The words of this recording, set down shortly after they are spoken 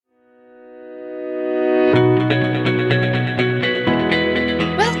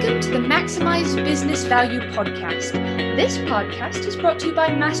Maximize Business Value podcast. This podcast is brought to you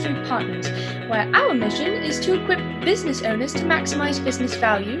by Mastery Partners, where our mission is to equip business owners to maximize business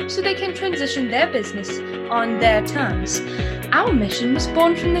value so they can transition their business on their terms. Our mission was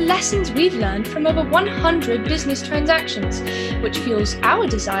born from the lessons we've learned from over 100 business transactions, which fuels our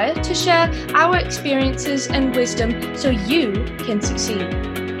desire to share our experiences and wisdom so you can succeed.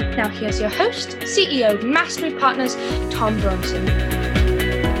 Now here's your host, CEO of Mastery Partners, Tom Bronson.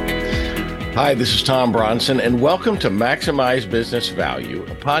 Hi, this is Tom Bronson, and welcome to Maximize Business Value,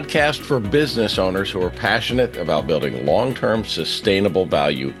 a podcast for business owners who are passionate about building long-term sustainable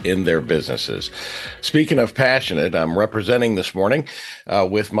value in their businesses. Speaking of passionate, I'm representing this morning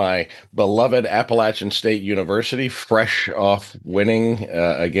with my beloved Appalachian State University, fresh off winning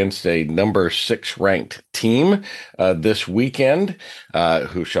against a number 6 ranked team this weekend,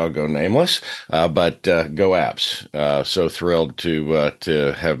 who shall go nameless, but go Apps. So thrilled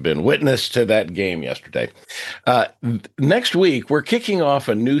to have been witness to that game yesterday. Next week, we're kicking off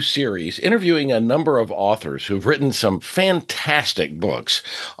a new series interviewing a number of authors who've written some fantastic books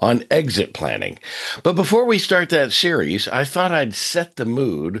on exit planning. But before we start that series, I thought I'd set the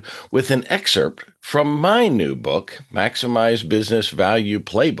mood with an excerpt from my new book, Maximize Business Value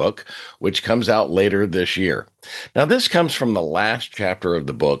Playbook, which comes out later this year. Now, this comes from the last chapter of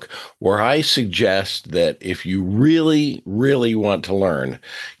the book, where I suggest that if you really, really want to learn,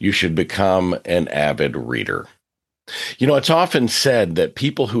 you should become an avid reader. You know, it's often said that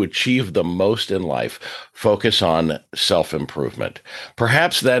people who achieve the most in life focus on self-improvement.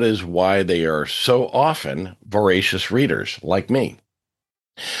 Perhaps that is why they are so often voracious readers like me.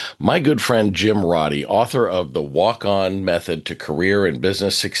 My good friend Jim Roddy, author of The Walk-On Method to Career and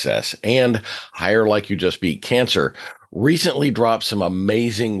Business Success and Hire Like You Just Beat Cancer, recently dropped some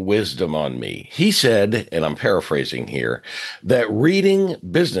amazing wisdom on me. He said, and I'm paraphrasing here, that reading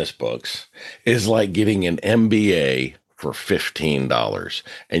business books is like getting an MBA for $15.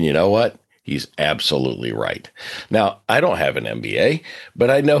 And you know what? He's absolutely right. Now, I don't have an MBA,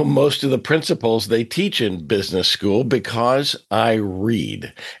 but I know most of the principles they teach in business school because I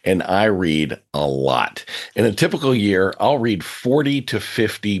read, and I read a lot. In a typical year, I'll read 40 to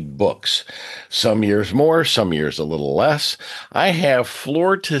 50 books. Some years more, some years a little less. I have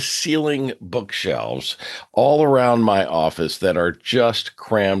floor-to-ceiling bookshelves all around my office that are just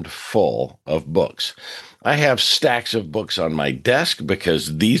crammed full of books. I have stacks of books on my desk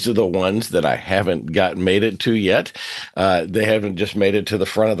because these are the ones that I haven't made it to yet. They haven't just made it to the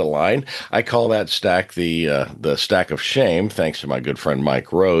front of the line. I call that stack the stack of shame, thanks to my good friend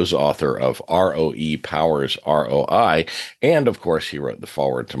Mike Rose, author of ROE Powers ROI. And of course, he wrote the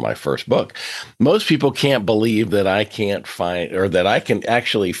foreword to my first book. Most people can't believe that I can't find, or that I can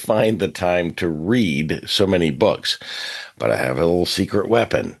actually find the time to read so many books. But I have a little secret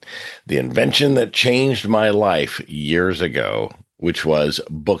weapon, the invention that changed my life years ago, which was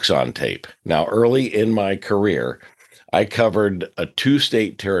books on tape. Now, early in my career, I covered a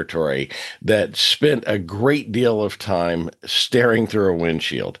 2-state territory that spent a great deal of time staring through a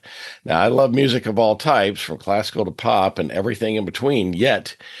windshield. Now, I love music of all types, from classical to pop and everything in between.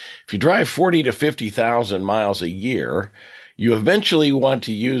 Yet, if you drive 40 to 50,000 miles a year, you eventually want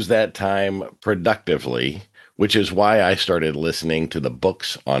to use that time productively, which is why I started listening to the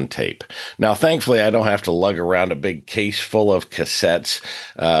books on tape. Now, thankfully, I don't have to lug around a big case full of cassettes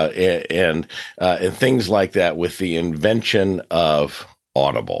and things like that with the invention of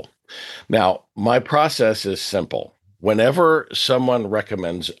Audible. Now, my process is simple. Whenever someone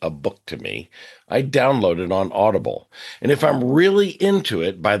recommends a book to me, I download it on Audible. And if I'm really into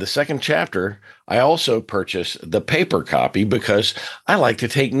it, by the second chapter, I also purchase the paper copy because I like to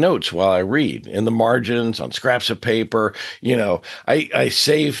take notes while I read in the margins, on scraps of paper. You know, I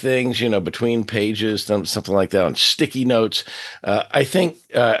save things, between pages, something like that, on sticky notes. I think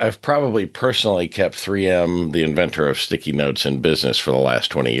I've probably personally kept 3M, the inventor of sticky notes, in business for the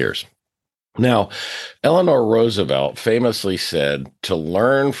last 20 years. Now, Eleanor Roosevelt famously said to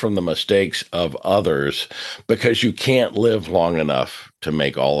learn from the mistakes of others because you can't live long enough to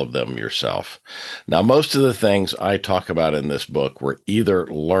make all of them yourself. Now, most of the things I talk about in this book were either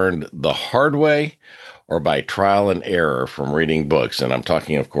learned the hard way or by trial and error from reading books. And I'm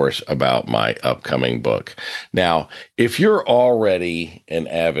talking, of course, about my upcoming book. Now, if you're already an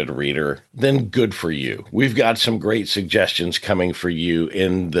avid reader, then good for you. We've got some great suggestions coming for you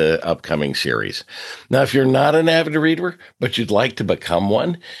in the upcoming series. Now, if you're not an avid reader, but you'd like to become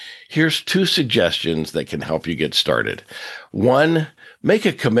one, here's 2 suggestions that can help you get started. 1, make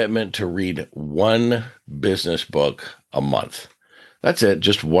a commitment to read 1 business book a month. That's it,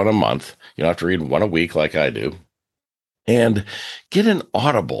 just 1 a month. You don't have to read 1 a week like I do. And get an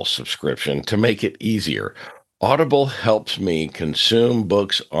Audible subscription to make it easier. Audible helps me consume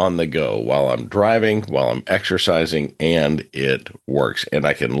books on the go while I'm driving, while I'm exercising, and it works. And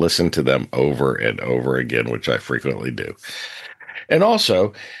I can listen to them over and over again, which I frequently do. And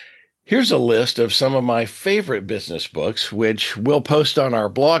also, here's a list of some of my favorite business books, which we'll post on our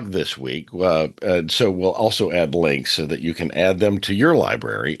blog this week. So we'll also add links so that you can add them to your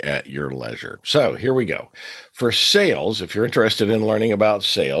library at your leisure. So here we go. For sales, if you're interested in learning about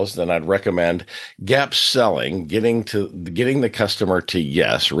sales, then I'd recommend Gap Selling, Getting the Customer to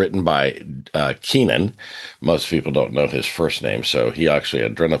Yes, written by Keenan. Most people don't know his first name, so he actually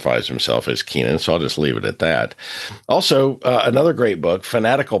identifies himself as Keenan, so I'll just leave it at that. Also, another great book,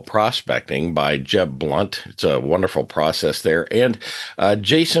 Fanatical Prospecting by Jeb Blunt. It's a wonderful process there. And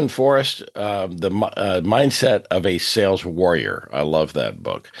Jason Forrest, The Mindset of a Sales Warrior. I love that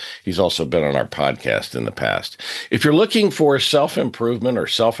book. He's also been on our podcast in the past. If you're looking for self-improvement or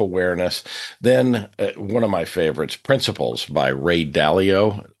self-awareness, then one of my favorites, Principles by Ray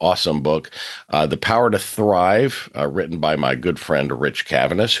Dalio. Awesome book. The Power to Thrive, written by my good friend Rich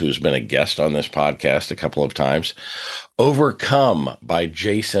Cavanis, who's been a guest on this podcast a couple of times. Overcome by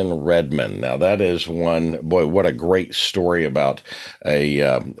Jason Redman. Now that is one, boy, what a great story about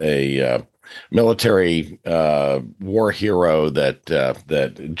a military war hero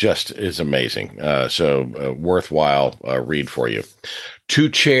that just is amazing. So worthwhile read for you. Two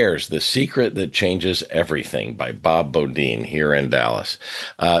Chairs, The Secret That Changes Everything by Bob Bodine here in Dallas.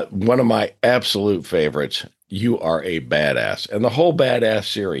 One of my absolute favorites. You Are a Badass. And the whole Badass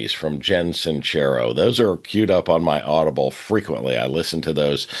series from Jen Sincero, those are queued up on my Audible frequently. I listen to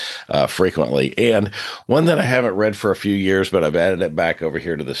those frequently. And one that I haven't read for a few years, but I've added it back over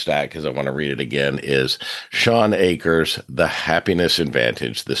here to the stack because I want to read it again, is Sean Akers' The Happiness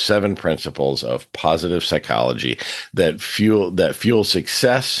Advantage, the 7 principles of positive psychology that fuel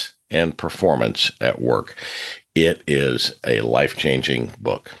success and performance at work. It is a life-changing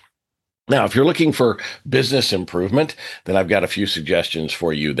book. Now, if you're looking for business improvement, then I've got a few suggestions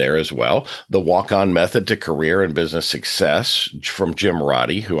for you there as well. The Walk-On Method to Career and Business Success from Jim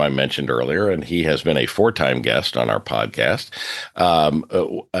Roddy, who I mentioned earlier, and he has been a 4-time guest on our podcast. An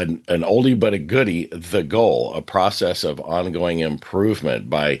oldie but a goodie, The Goal, a process of ongoing improvement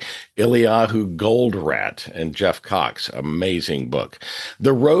by Eliyahu Goldratt and Jeff Cox. Amazing book.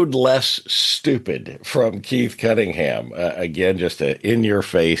 The Road Less Stupid from Keith Cunningham. Again, just an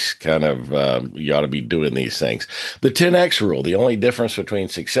in-your-face kind of you ought to be doing these things. The 10X Rule, The Only Difference Between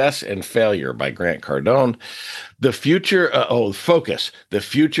Success and Failure by Grant Cardone. The Future, Focus, The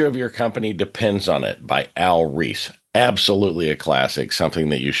Future of Your Company Depends on It by Al Ries. Absolutely a classic, something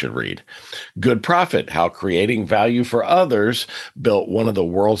that you should read. Good Profit, How Creating Value for Others Built One of the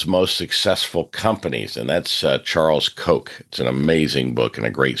World's Most Successful Companies. And that's Charles Koch. It's an amazing book and a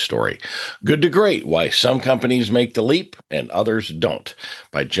great story. Good to Great, Why Some Companies Make the Leap and Others Don't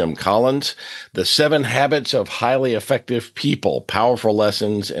by Jim Collins. The 7 Habits of Highly Effective People, Powerful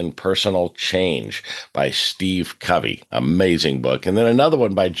Lessons in Personal Change by Steve Covey. Amazing book. And then another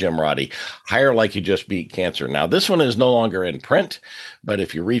one by Jim Roddy, Hire Like You Just Beat Cancer. Now, this one is no longer in print, but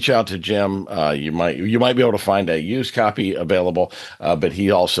if you reach out to Jim, you might be able to find a used copy available. But he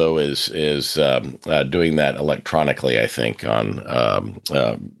also is doing that electronically, I think, on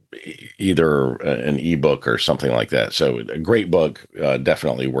either an ebook or something like that. So a great book,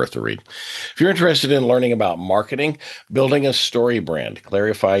 definitely worth the read. If you're interested in learning about marketing, Building a Story Brand,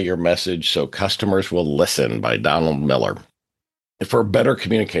 Clarify Your Message So Customers Will Listen by Donald Miller. For better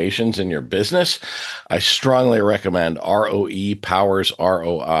communications in your business, I strongly recommend ROE Powers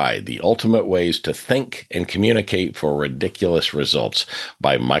ROI, The Ultimate Ways to Think and Communicate for Ridiculous Results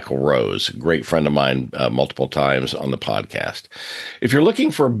by Michael Rose, a great friend of mine multiple times on the podcast. If you're looking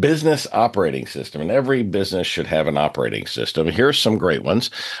for a business operating system, and every business should have an operating system, here's some great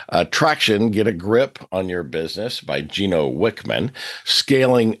ones. Traction, Get a Grip on Your Business by Gino Wickman,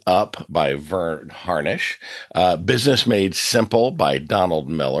 Scaling Up by Vern Harnish, Business Made Simple by Donald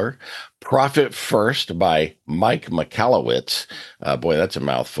Miller, Profit First by Mike Michalowicz. Boy, that's a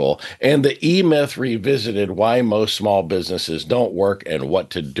mouthful. And The E-Myth Revisited, Why Most Small Businesses Don't Work and What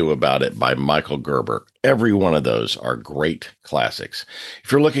to Do About It by Michael Gerber. Every one of those are great classics.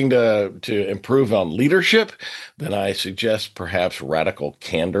 If you're looking to improve on leadership, then I suggest perhaps Radical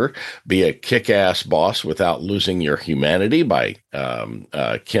Candor, Be a Kick-Ass Boss Without Losing Your Humanity by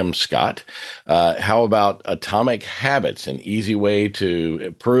Kim Scott. How about Atomic Habits, an easy way to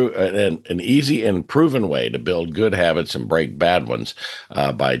improve, an easy and proven way to build good habits and break bad ones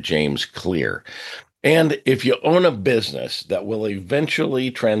by James Clear. And if you own a business that will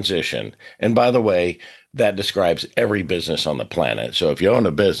eventually transition, and by the way, that describes every business on the planet. So if you own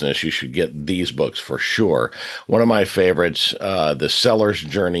a business, you should get these books for sure. One of my favorites, The Seller's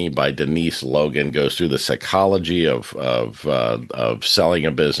Journey by Denise Logan, goes through the psychology of selling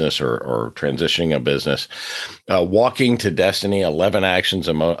a business or transitioning a business. Walking to Destiny, 11 Actions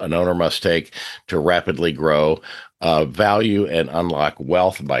an Owner Must Take to Rapidly Grow. Value and Unlock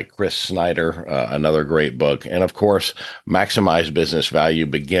Wealth by Chris Snyder, another great book. And of course, Maximize Business Value,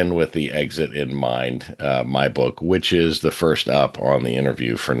 Begin with the Exit in Mind, my book, which is the first up on the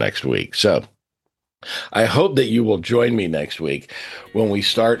interview for next week. So I hope that you will join me next week when we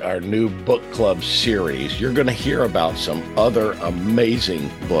start our new book club series. You're going to hear about some other amazing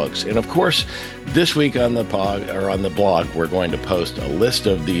books. And of course, this week on the blog, we're going to post a list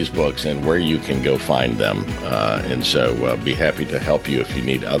of these books and where you can go find them. And so be happy to help you if you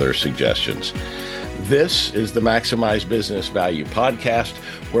need other suggestions. This is the Maximize Business Value podcast,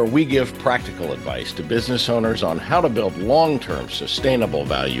 where we give practical advice to business owners on how to build long-term sustainable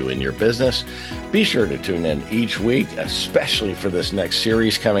value in your business. Be sure to tune in each week, especially for this next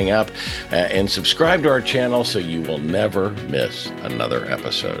series coming up, and subscribe to our channel so you will never miss another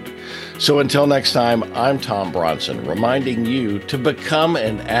episode. So until next time, I'm Tom Bronson, reminding you to become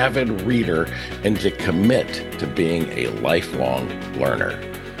an avid reader and to commit to being a lifelong learner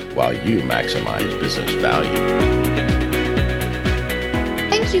while you maximize business value.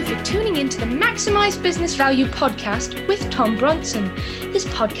 Thank you for tuning in to the Maximize Business Value podcast with Tom Bronson. This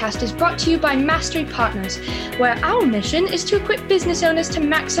podcast is brought to you by Mastery Partners, where our mission is to equip business owners to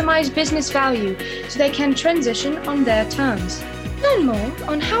maximize business value so they can transition on their terms. Learn more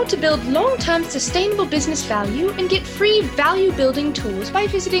on how to build long-term sustainable business value and get free value-building tools by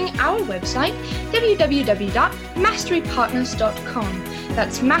visiting our website, www.masterypartners.com.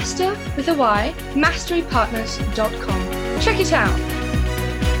 That's master with a Y, masterypartners.com. Check it out.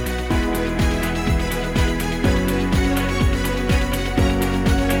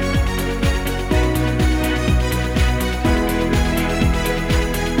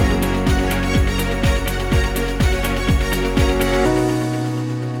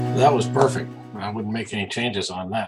 That was perfect. I wouldn't make any changes on that.